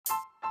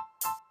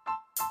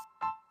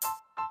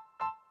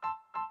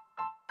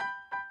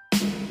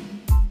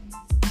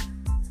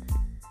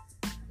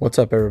What's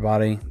up,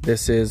 everybody?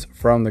 This is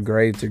From the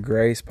Grave to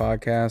Grace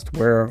podcast,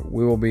 where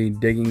we will be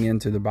digging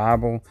into the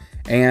Bible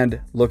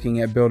and looking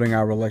at building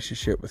our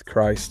relationship with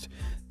Christ.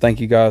 Thank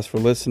you guys for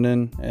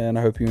listening, and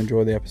I hope you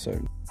enjoy the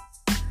episode.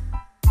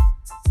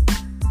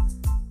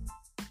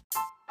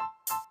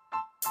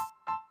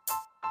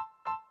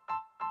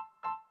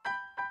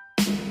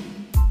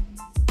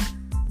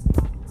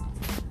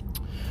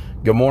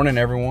 Good morning,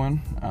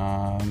 everyone.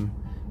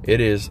 It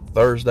is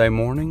Thursday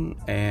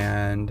morning,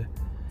 and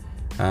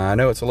I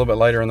know it's a little bit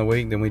later in the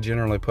week than we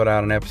generally put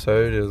out an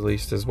episode, at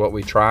least is what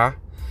we try.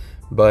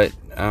 But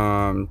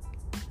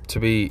to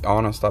be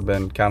honest, I've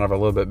been kind of a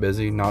little bit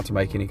busy, not to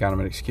make any kind of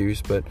an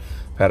excuse, but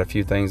I've had a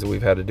few things that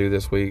we've had to do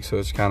this week, so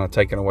it's kind of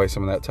taken away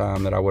some of that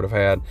time that I would have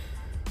had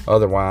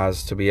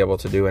otherwise to be able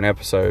to do an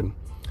episode.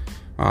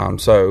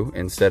 So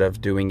instead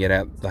of doing it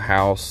at the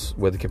house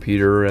with the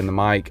computer and the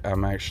mic,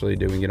 I'm actually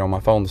doing it on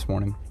my phone this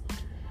morning.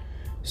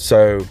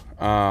 So,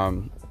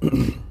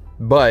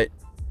 but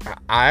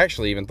I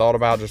actually even thought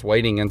about just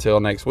waiting until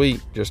next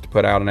week just to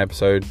put out an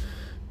episode.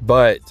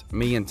 But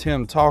me and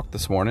Tim talked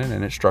this morning,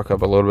 and it struck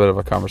up a little bit of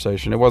a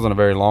conversation. It wasn't a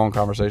very long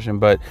conversation,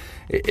 but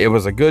it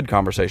was a good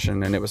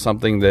conversation, and it was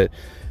something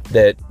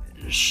that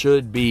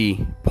should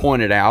be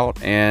pointed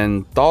out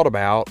and thought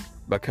about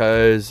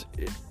because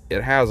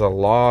it has a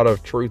lot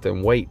of truth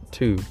and weight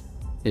to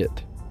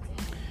it.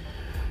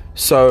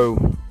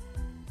 So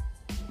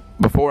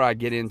before I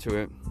get into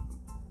it,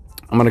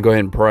 I'm going to go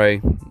ahead and pray.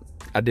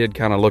 I did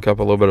kind of look up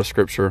a little bit of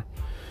scripture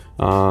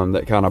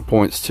that kind of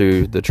points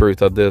to the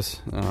truth of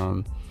this,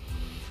 and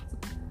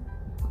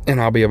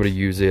I'll be able to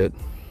use it.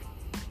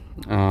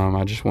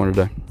 I just wanted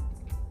to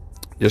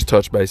just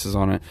touch bases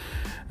on it.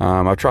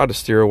 I've tried to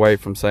steer away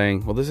from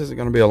saying, well, this isn't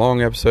going to be a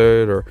long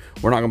episode, or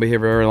we're not going to be here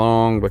very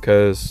long,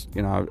 because,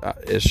 you know,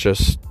 it's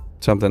just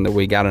something that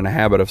we got in a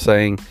habit of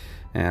saying,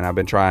 and I've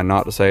been trying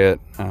not to say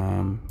it,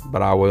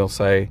 but I will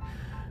say,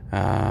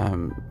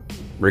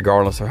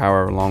 regardless of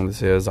however long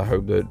this is, I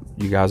hope that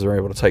you guys are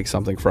able to take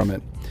something from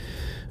it.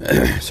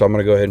 So I'm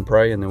going to go ahead and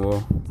pray, and then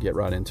we'll get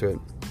right into it.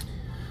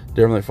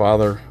 Dear Heavenly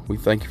Father, we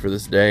thank you for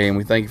this day, and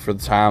we thank you for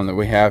the time that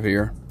we have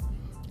here.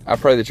 I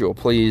pray that you will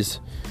please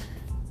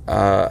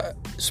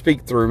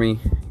speak through me,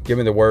 give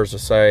me the words to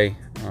say,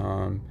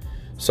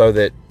 so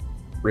that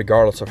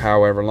regardless of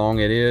however long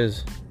it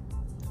is,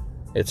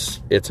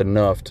 it's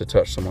enough to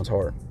touch someone's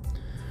heart.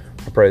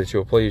 I pray that you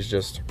will please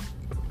just,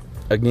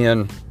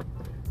 again,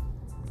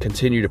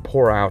 continue to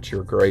pour out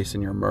your grace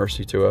and your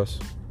mercy to us.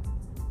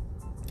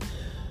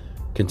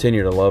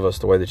 Continue to love us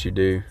the way that you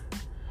do.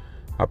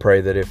 I pray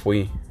that if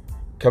we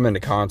come into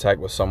contact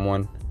with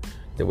someone,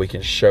 that we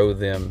can show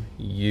them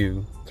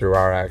you through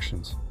our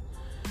actions.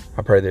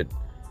 I pray that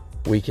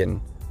we can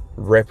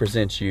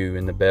represent you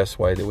in the best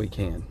way that we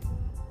can.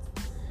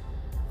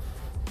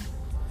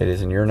 It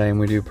is in your name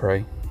we do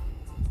pray,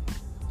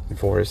 and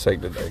for his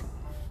sake today.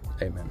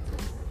 Amen.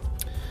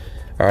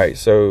 All right,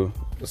 so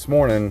this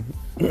morning,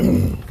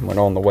 when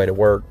on the way to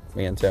work,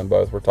 me and Tim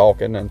both were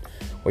talking, and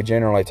we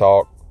generally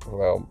talk,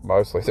 well,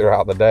 mostly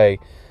throughout the day.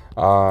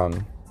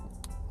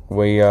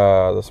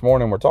 This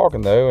morning we're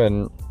talking though,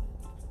 and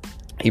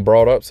he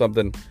brought up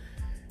something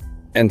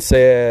and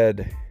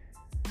said,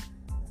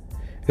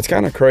 it's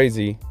kind of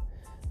crazy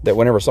that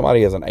whenever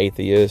somebody is an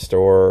atheist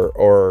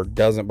or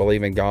doesn't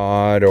believe in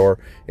God or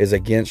is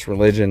against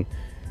religion,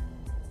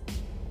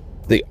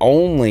 the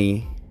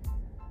only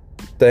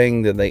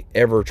thing that they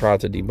ever try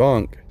to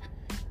debunk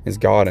is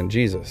God and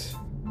Jesus.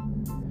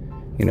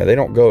 You know, they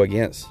don't go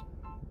against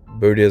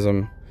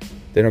Buddhism.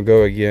 They don't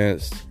go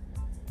against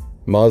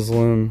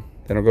Muslim.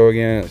 They don't go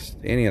against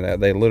any of that.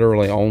 They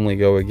literally only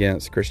go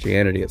against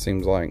Christianity, it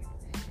seems like.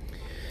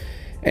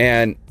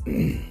 And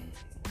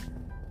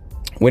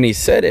when he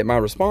said it, my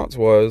response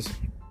was,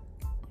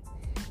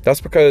 that's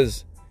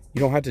because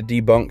you don't have to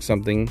debunk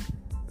something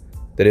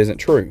that isn't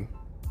true.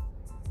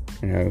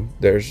 You know,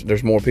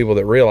 there's more people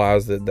that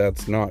realize that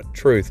that's not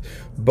truth.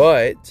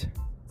 But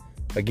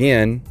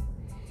again,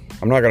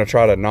 I'm not going to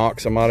try to knock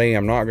somebody.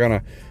 I'm not going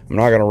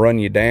to run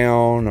you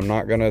down. I'm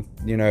not going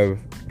to,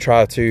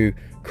 try to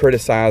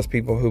criticize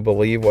people who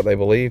believe what they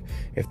believe.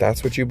 If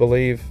that's what you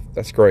believe,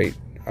 that's great.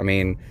 I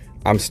mean,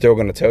 I'm still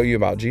going to tell you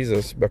about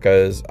Jesus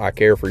because I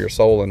care for your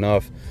soul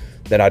enough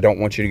that I don't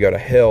want you to go to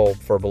hell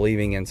for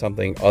believing in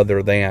something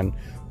other than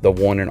the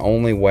one and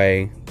only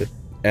way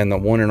and the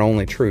one and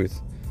only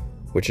truth,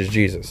 which is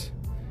Jesus.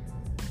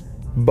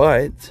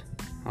 But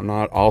I'm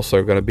not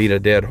also going to beat a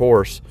dead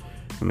horse.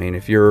 I mean,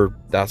 if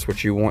that's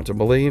what you want to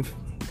believe,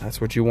 that's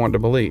what you want to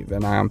believe.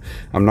 And I'm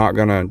not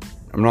going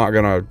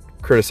to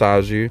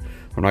criticize you.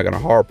 I'm not going to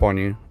harp on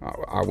you.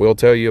 I will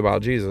tell you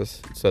about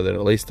Jesus so that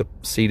at least the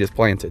seed is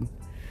planted.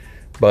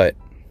 But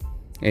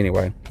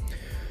anyway,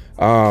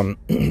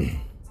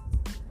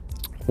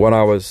 what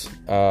I was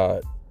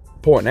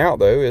pointing out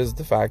though is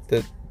the fact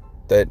that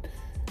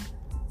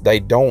they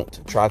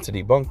don't try to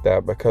debunk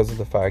that because of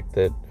the fact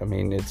that, I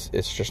mean, it's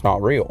just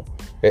not real.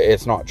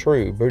 It's not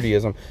true.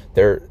 Buddhism,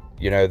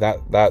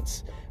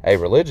 that's a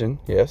religion,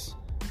 yes,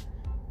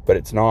 but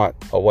it's not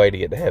a way to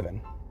get to heaven.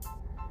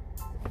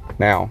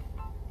 Now,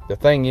 the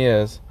thing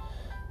is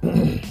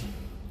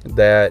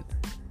that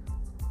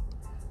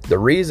the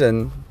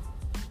reason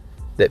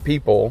that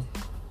people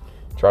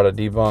try to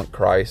debunk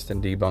Christ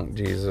and debunk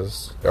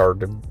Jesus, or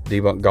to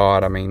debunk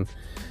God,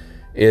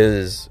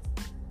 is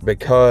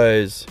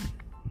because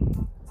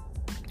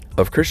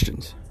of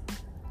Christians.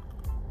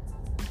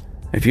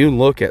 If you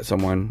look at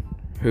someone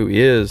who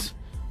is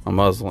a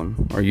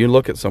Muslim, or you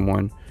look at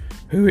someone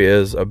who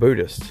is a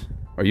Buddhist,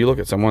 or you look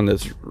at someone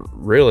that's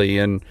really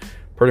in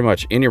pretty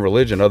much any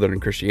religion other than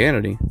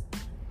Christianity,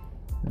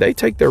 they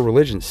take their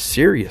religion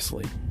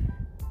seriously.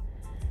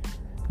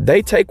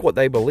 They take what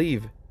they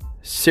believe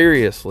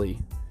seriously.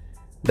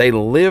 They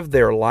live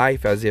their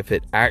life as if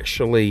it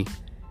actually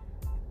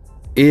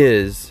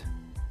is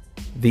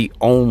the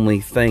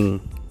only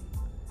thing.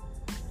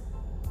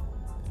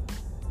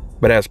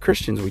 But as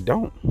Christians, we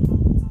don't.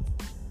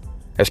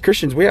 As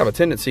Christians, we have a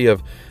tendency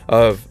of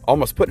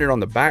almost putting it on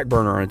the back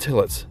burner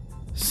until it's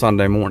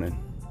Sunday morning.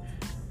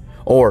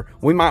 Or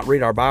we might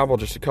read our Bible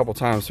just a couple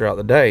times throughout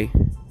the day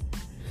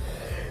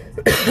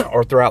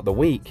or throughout the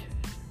week,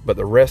 but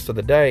the rest of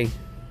the day,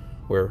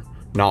 we're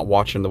not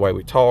watching the way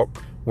we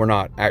talk. We're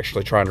not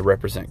actually trying to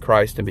represent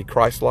Christ and be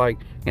Christ-like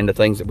in the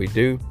things that we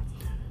do.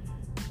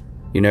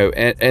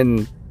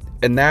 And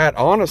that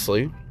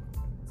honestly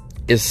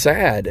is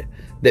sad,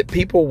 that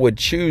people would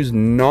choose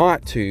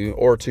not to,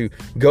 or to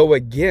go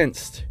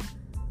against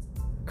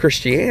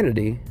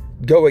Christianity,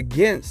 go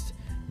against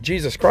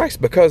Jesus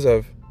Christ because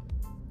of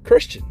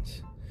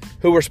Christians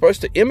who were supposed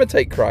to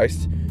imitate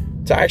Christ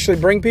to actually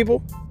bring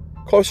people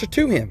closer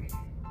to Him.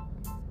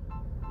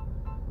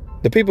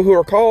 The people who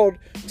are called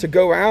to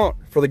go out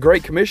for the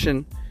Great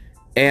Commission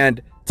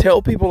and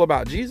tell people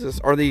about Jesus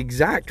are the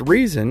exact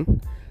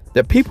reason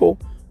that people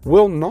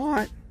will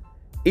not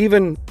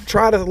even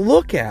try to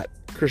look at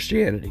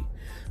Christianity,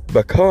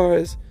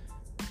 because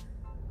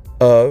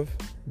of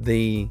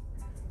the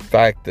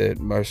fact that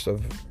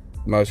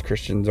most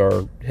Christians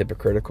are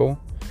hypocritical.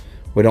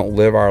 We don't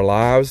live our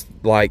lives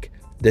like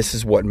this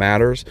is what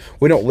matters.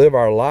 We don't live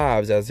our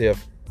lives as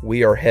if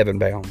we are heaven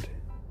bound.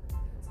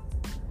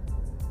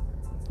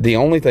 The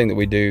only thing that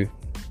we do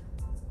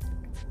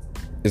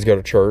is go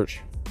to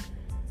church,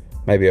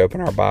 maybe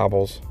open our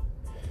Bibles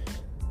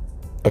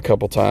a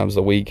couple times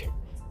a week,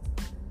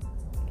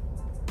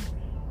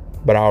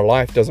 but our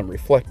life doesn't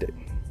reflect it.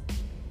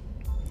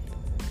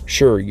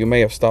 Sure, you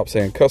may have stopped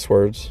saying cuss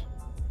words,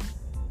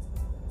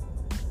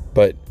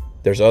 but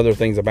there's other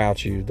things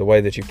about you, the way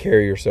that you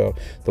carry yourself,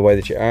 the way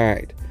that you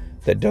act,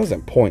 that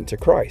doesn't point to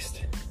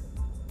Christ.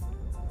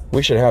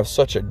 We should have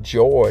such a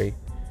joy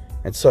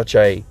and such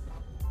a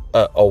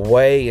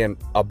way and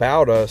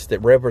about us that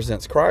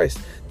represents Christ,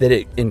 that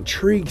it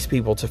intrigues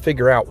people to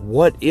figure out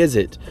what is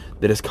it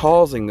that is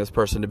causing this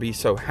person to be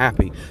so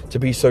happy, to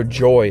be so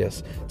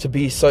joyous, to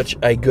be such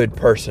a good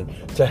person,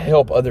 to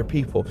help other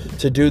people,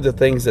 to do the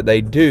things that they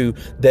do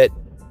that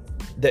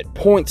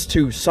points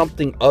to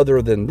something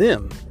other than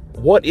them.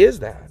 What is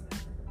that?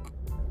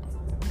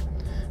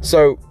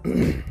 So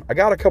I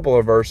got a couple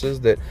of verses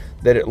that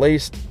at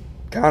least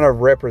kind of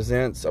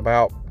represents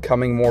about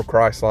coming more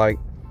Christ-like.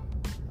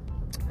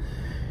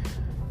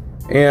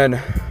 In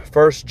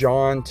 1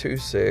 John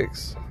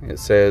 2:6, it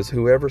says,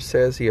 "Whoever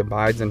says he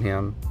abides in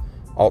Him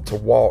ought to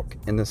walk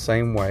in the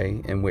same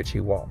way in which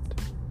He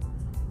walked."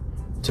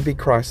 To be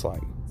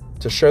Christ-like,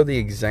 to show the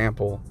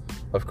example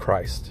of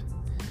Christ.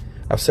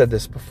 I've said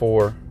this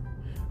before.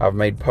 I've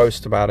made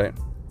posts about it.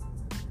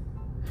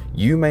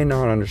 You may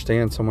not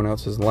understand someone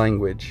else's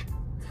language.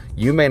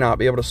 You may not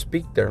be able to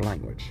speak their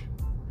language.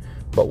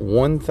 But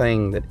one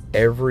thing that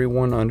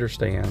everyone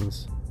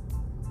understands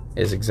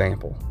is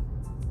example.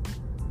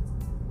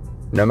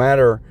 No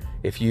matter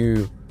if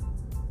you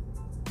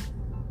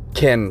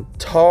can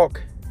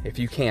talk, if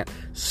you can't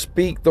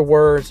speak the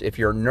words, if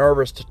you're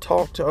nervous to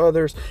talk to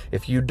others,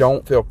 if you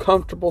don't feel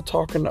comfortable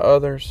talking to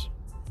others,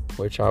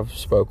 which I've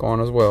spoke on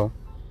as well.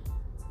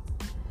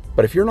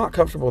 But if you're not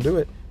comfortable, do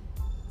it.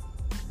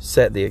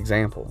 Set the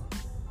example.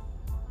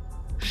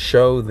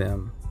 Show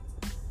them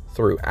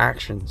through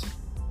actions.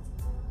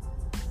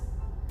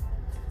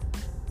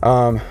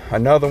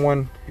 Another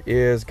one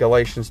is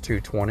Galatians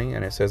 2:20,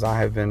 and it says, "I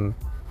have been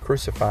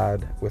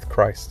crucified with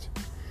Christ.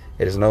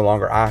 It is no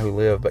longer I who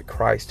live, but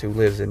Christ who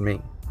lives in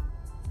me.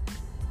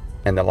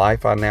 And the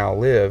life I now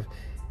live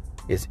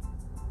is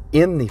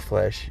in the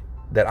flesh,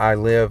 that I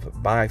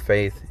live by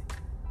faith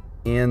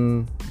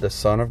in the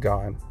Son of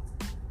God,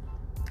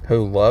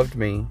 who loved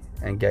me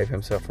and gave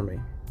Himself for me."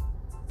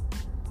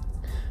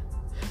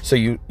 So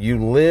you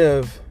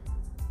live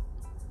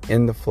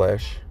in the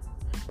flesh,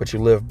 but you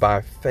live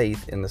by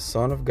faith in the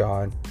Son of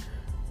God,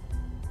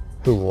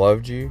 who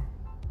loved you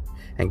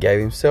and gave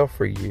Himself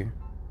for you.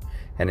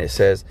 And it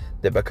says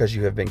that because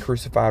you have been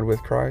crucified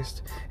with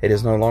Christ, it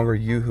is no longer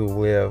you who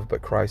live,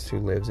 but Christ who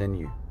lives in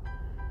you.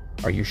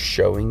 Are you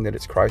showing that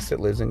it's Christ that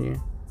lives in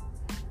you?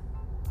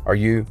 Are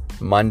you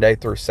Monday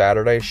through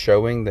Saturday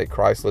showing that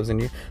Christ lives in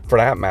you? For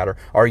that matter,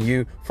 are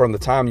you from the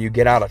time you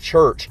get out of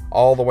church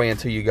all the way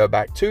until you go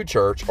back to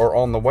church or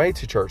on the way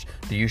to church?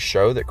 Do you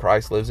show that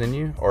Christ lives in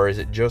you? Or is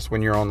it just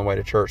when you're on the way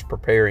to church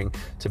preparing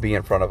to be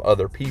in front of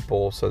other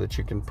people so that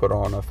you can put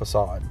on a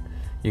facade?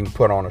 You can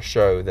put on a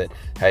show that,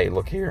 hey,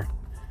 look here,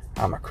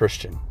 I'm a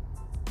Christian.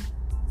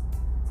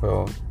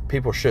 Well,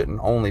 people shouldn't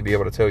only be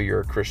able to tell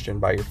you're a Christian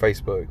by your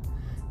Facebook.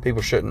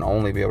 People shouldn't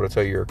only be able to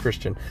tell you're a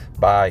Christian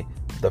by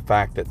the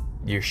fact that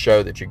you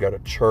show that you go to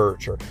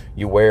church, or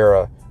you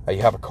wear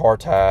you have a car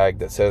tag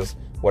that says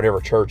whatever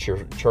church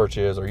your church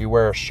is, or you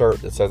wear a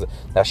shirt that says it.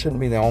 That shouldn't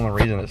be the only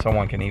reason that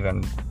someone can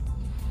even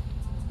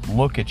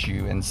look at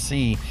you and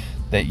see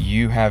that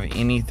you have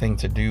anything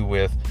to do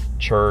with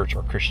church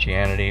or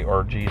Christianity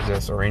or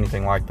Jesus or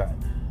anything like that.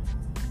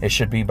 It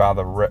should be by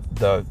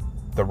the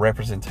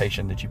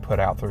representation that you put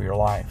out through your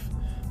life,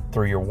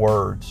 through your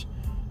words,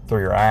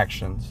 through your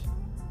actions.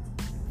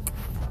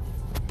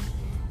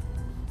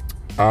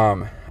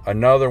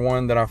 Another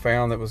one that I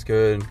found that was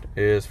good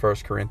is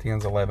 1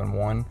 Corinthians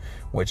 11:1,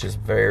 which is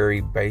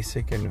very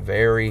basic and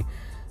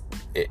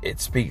it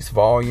speaks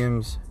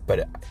volumes,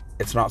 but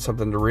it's not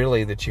something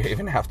that you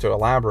even have to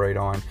elaborate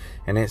on.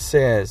 And it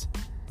says,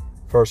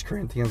 1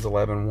 Corinthians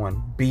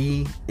 11:1,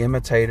 be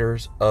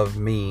imitators of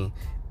me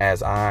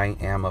as I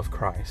am of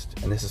Christ.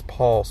 And this is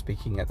Paul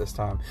speaking at this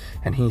time.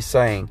 And he's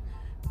saying,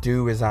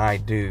 do as I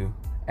do,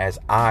 as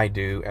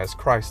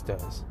Christ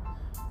does.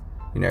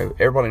 You know,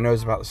 everybody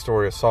knows about the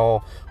story of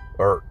Saul,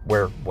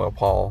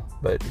 Paul,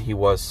 but he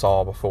was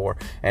Saul before.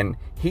 And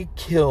he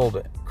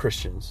killed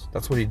Christians.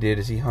 That's what he did,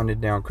 is he hunted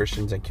down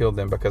Christians and killed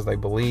them because they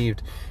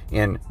believed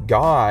in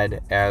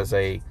God as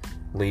a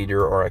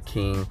leader or a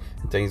king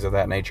and things of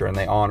that nature. And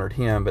they honored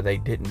him, but they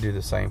didn't do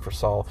the same for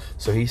Saul.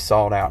 So he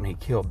sought out and he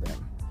killed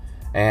them.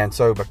 And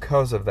so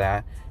because of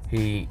that,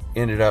 he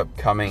ended up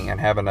coming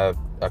and having a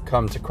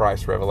come to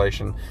Christ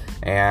revelation,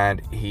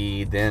 and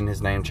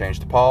his name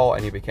changed to Paul,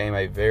 and he became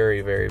a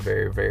very, very,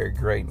 very, very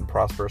great and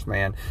prosperous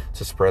man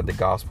to spread the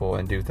gospel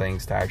and do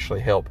things to actually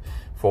help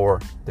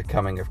for the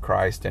coming of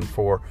Christ and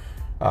for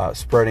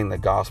spreading the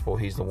gospel.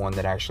 He's the one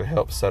that actually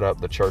helped set up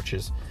the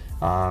churches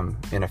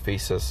in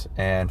Ephesus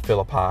and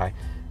Philippi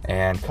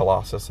and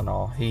Colossus and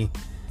all. He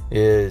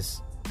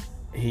was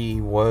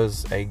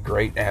a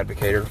great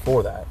advocator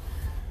for that.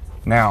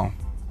 Now,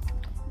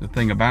 the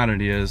thing about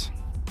it is,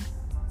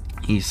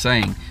 he's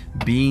saying,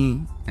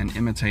 be an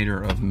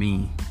imitator of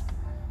me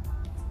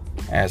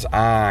as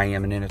I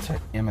am an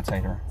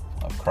imitator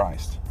of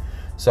Christ.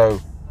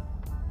 So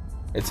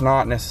it's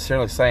not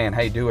necessarily saying,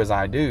 hey, do as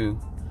I do,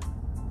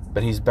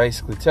 but he's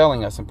basically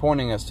telling us and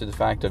pointing us to the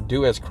fact of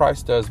do as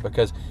Christ does,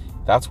 because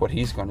that's what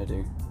he's going to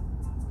do.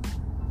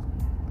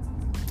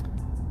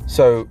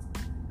 So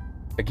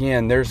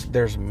again,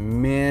 there's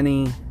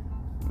many,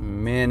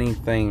 many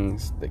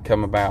things that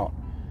come about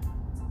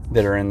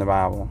that are in the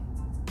Bible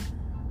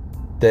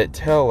that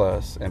tell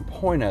us and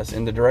point us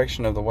in the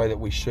direction of the way that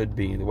we should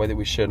be, the way that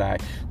we should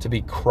act, to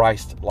be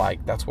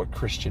Christ-like. That's what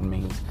Christian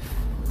means,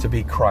 to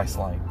be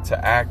Christ-like,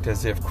 to act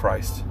as if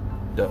Christ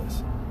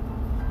does.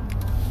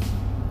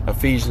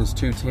 Ephesians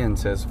 2:10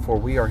 says, for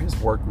we are his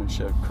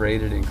workmanship,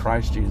 created in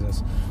Christ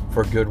Jesus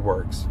for good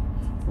works,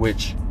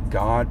 which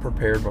God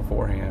prepared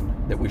beforehand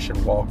that we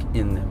should walk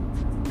in them.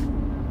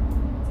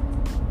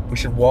 We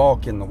should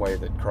walk in the way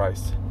that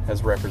Christ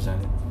has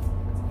represented.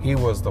 He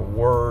was the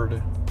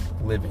Word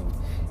living.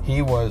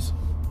 He was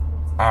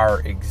our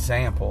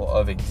example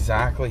of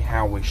exactly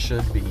how we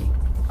should be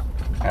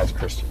as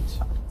Christians.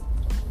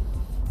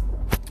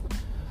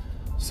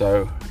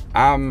 So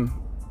I'm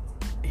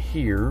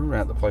here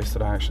at the place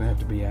that I actually have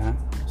to be at.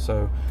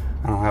 So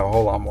I don't have a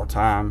whole lot more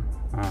time.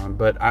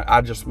 But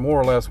I just more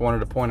or less wanted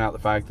to point out the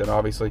fact that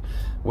obviously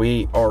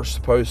we are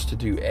supposed to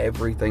do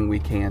everything we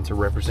can to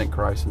represent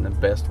Christ in the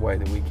best way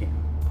that we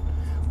can.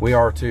 We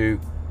are to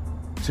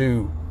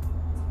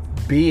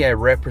be a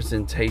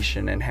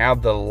representation and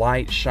have the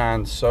light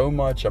shine so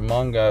much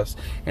among us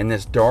in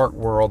this dark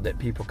world that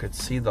people could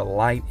see the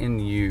light in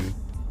you,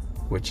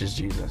 which is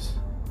Jesus.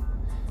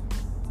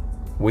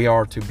 We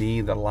are to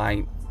be the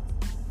light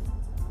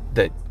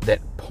that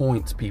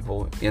points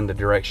people in the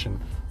direction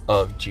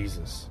of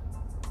Jesus.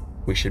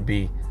 We should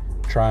be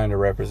trying to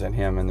represent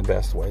him in the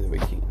best way that we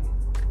can.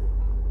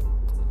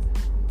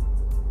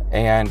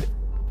 And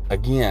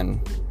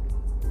again,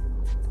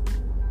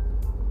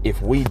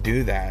 if we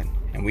do that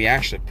and we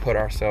actually put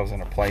ourselves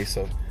in a place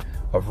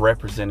of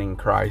representing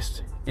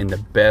Christ in the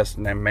best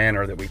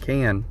manner that we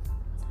can,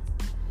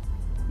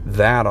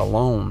 that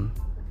alone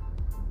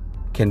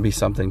can be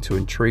something to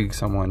intrigue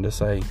someone to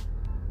say,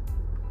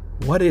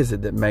 what is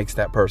it that makes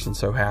that person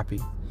so happy?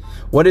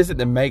 What is it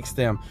that makes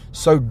them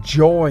so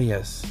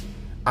joyous?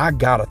 I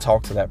gotta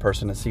talk to that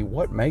person and see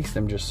what makes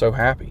them just so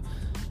happy.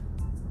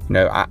 You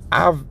know,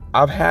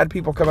 I've had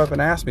people come up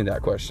and ask me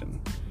that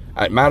question.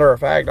 Matter of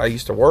fact, I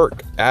used to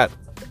work at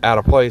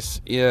a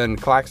place in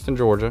Claxton,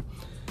 Georgia,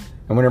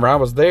 and whenever I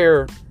was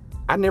there,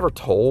 I never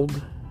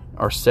told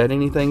or said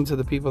anything to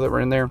the people that were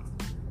in there.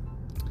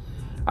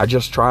 I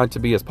just tried to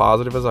be as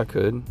positive as I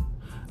could.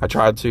 I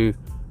tried to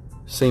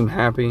seem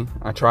happy.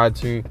 I tried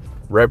to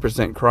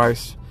represent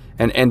Christ.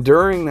 And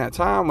during that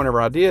time,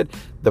 whenever I did,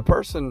 the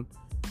person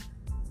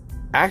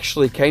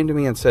actually came to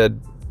me and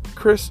said,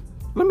 Chris,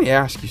 let me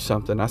ask you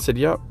something. I said,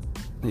 yep.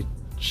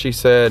 She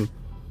said,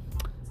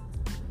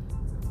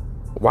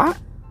 why?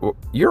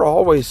 You're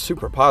always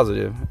super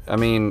positive. I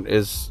mean,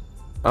 is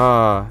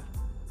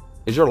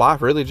your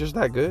life really just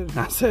that good? And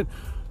I said,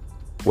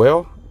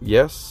 well,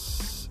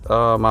 yes,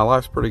 my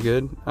life's pretty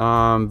good.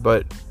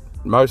 But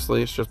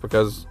mostly it's just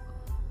because,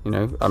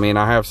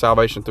 I have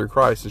salvation through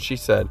Christ. And she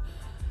said,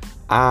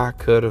 I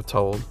could have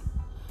told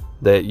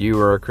that you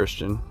were a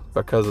Christian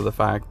because of the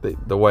fact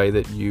that the way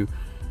that you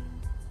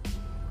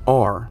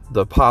are,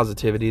 the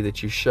positivity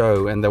that you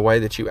show, and the way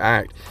that you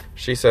act.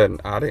 She said,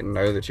 I didn't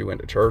know that you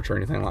went to church or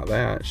anything like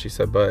that. She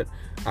said, but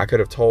I could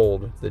have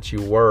told that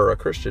you were a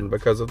Christian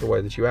because of the way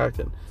that you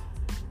acted.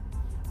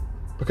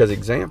 Because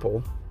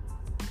example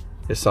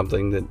is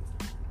something that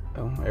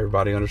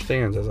everybody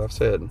understands, as I've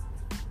said.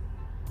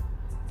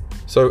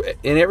 So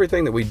in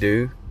everything that we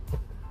do,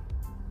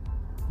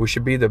 we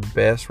should be the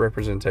best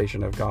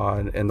representation of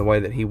God in the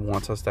way that He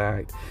wants us to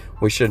act.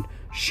 We should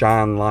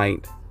shine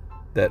light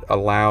that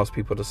allows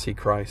people to see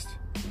Christ.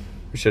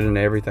 We should, in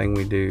everything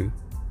we do,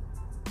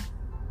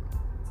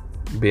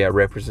 be a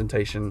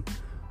representation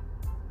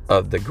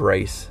of the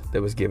grace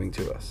that was given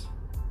to us.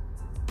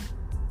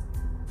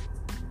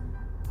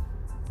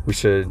 We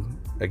should,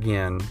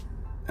 again,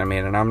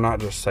 and I'm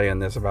not just saying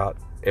this about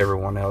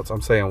everyone else.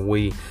 I'm saying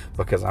we,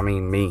 because I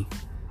mean me.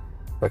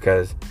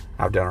 Because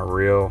I've done a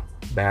real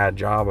bad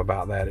job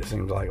about that, it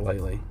seems like,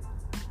 lately.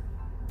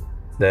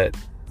 That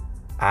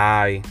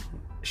I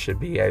should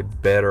be a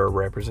better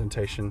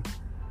representation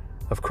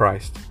of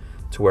Christ,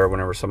 to where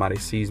whenever somebody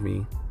sees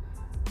me,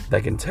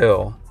 they can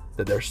tell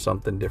that there's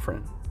something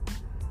different,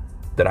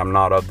 that I'm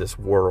not of this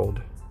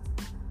world.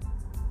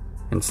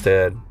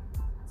 Instead,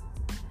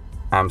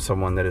 I'm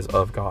someone that is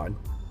of God.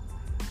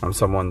 I'm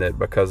someone that,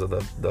 because of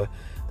the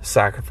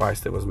sacrifice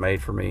that was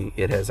made for me,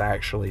 it has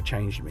actually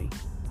changed me.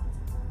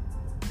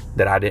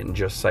 That I didn't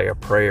just say a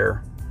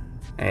prayer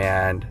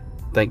and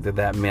think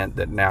that meant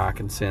that now I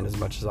can sin as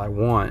much as I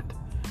want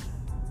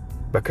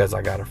because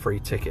I got a free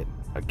ticket,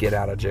 a get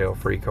out of jail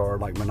free card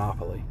like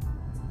Monopoly.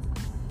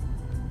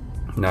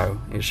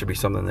 No, it should be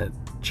something that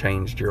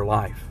changed your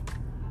life,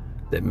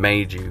 that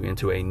made you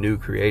into a new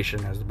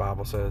creation, as the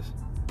Bible says.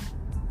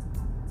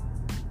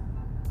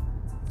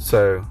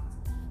 So,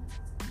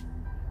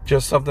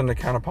 just something to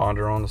kind of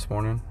ponder on this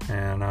morning.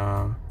 And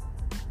I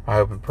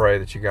hope and pray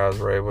that you guys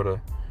were able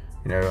to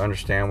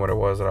understand what it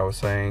was that I was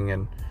saying,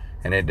 and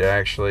it to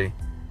actually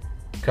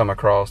come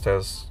across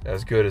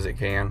as good as it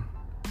can.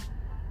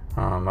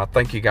 I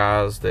thank you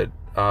guys that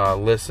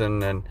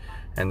listen and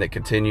that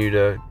continue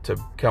to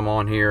come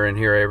on here and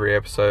hear every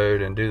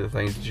episode and do the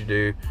things that you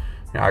do.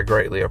 I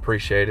greatly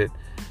appreciate it.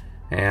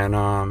 And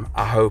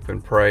I hope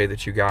and pray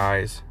that you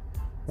guys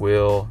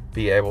will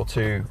be able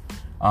to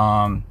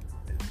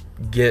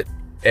get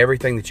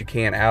everything that you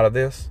can out of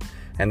this,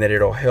 and that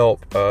it'll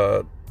help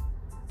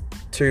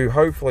to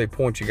hopefully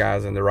point you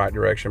guys in the right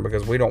direction,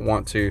 because we don't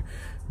want to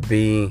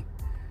be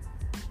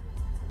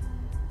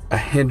a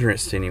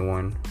hindrance to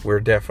anyone.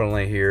 We're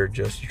definitely here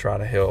just to try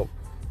to help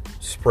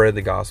spread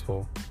the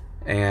gospel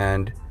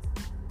and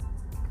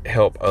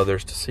help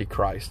others to see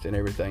Christ in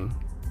everything.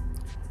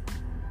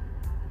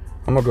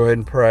 I'm going to go ahead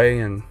and pray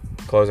and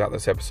close out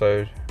this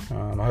episode.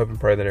 I hope and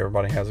pray that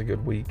everybody has a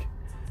good week,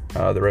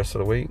 the rest of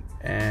the week,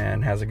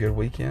 and has a good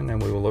weekend,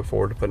 and we will look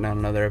forward to putting out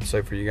another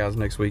episode for you guys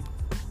next week.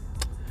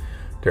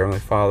 Dear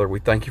Heavenly Father, we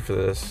thank you for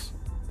this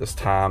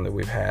time that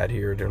we've had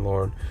here, dear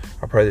Lord.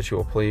 I pray that you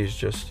will please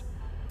just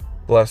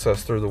bless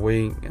us through the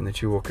week, and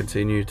that you will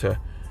continue to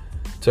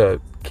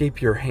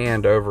keep your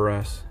hand over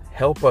us.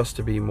 Help us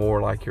to be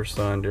more like your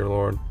Son, dear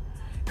Lord.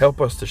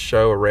 Help us to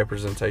show a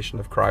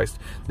representation of Christ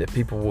that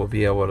people will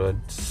be able to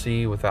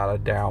see without a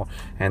doubt,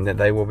 and that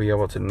they will be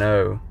able to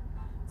know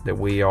that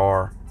we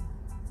are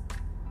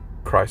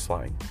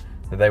Christ-like.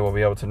 That they will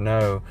be able to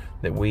know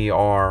that we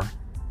are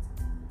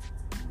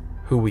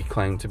who we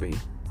claim to be.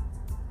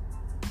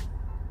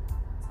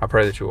 I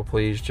pray that you will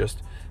please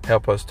just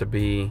help us to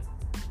be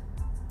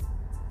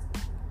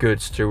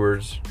good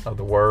stewards of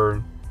the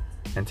Word,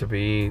 and to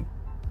be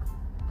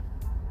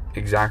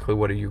exactly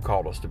what you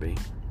called us to be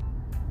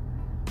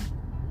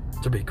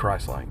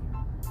Christ-like.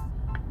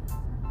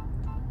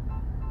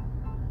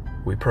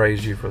 We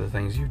praise you for the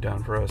things you've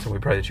done for us, and we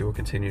pray that you will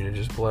continue to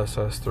just bless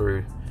us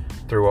through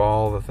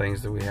all the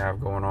things that we have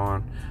going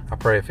on. I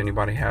pray if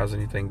anybody has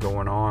anything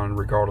going on,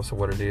 regardless of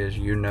what it is,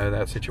 you know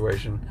that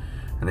situation,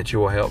 and that you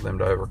will help them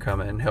to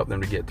overcome it and help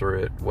them to get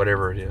through it,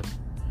 whatever it is.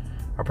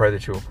 I pray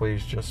that you will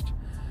please just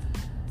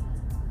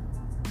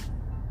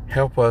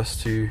help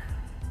us to,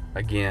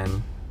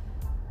 again,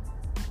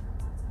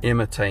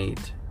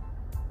 imitate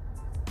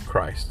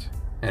Christ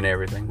in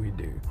everything we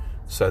do,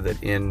 so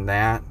that in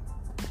that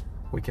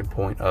we can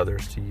point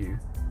others to you.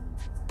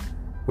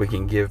 We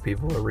can give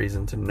people a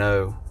reason to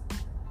know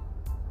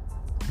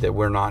that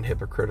we're not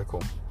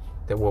hypocritical,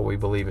 that what we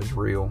believe is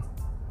real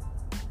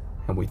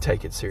and we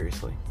take it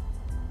seriously.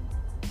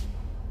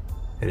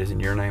 It is in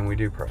your name we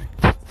do pray.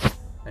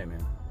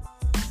 Amen.